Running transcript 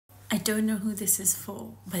I don't know who this is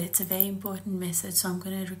for, but it's a very important message, so I'm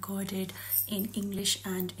going to record it in English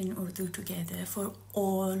and in Urdu together for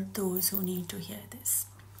all those who need to hear this.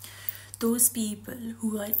 Those people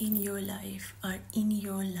who are in your life are in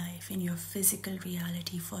your life, in your physical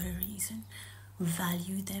reality for a reason.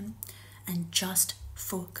 Value them and just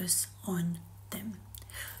focus on them.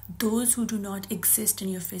 Those who do not exist in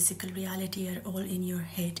your physical reality are all in your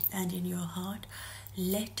head and in your heart.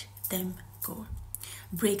 Let them go.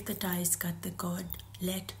 Break the ties, cut the cord,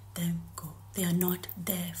 let them go. They are not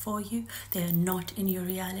there for you. They are not in your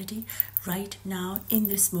reality. Right now, in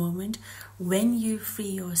this moment, when you free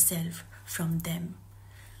yourself from them,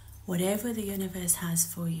 whatever the universe has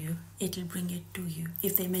for you, it'll bring it to you.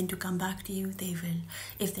 If they're meant to come back to you, they will.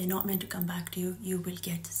 If they're not meant to come back to you, you will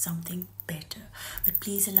get something better. But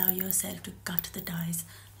please allow yourself to cut the ties.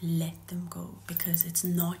 Let them go, because it's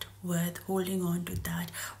not worth holding on to that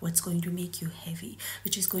what's going to make you heavy,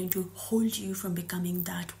 which is going to hold you from becoming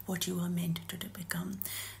that what you are meant to become.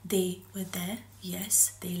 They were there,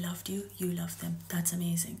 yes, they loved you, you loved them. That's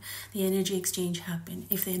amazing. The energy exchange happened.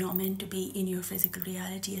 If they're not meant to be in your physical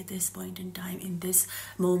reality at this point in time, in this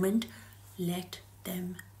moment, let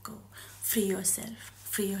them go. Free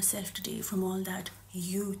yourself today from all that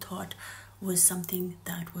you thought was something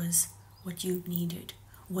that was what you needed.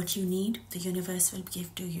 What you need, the universe will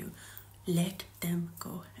give to you. Let them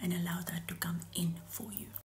go and allow that to come in for you.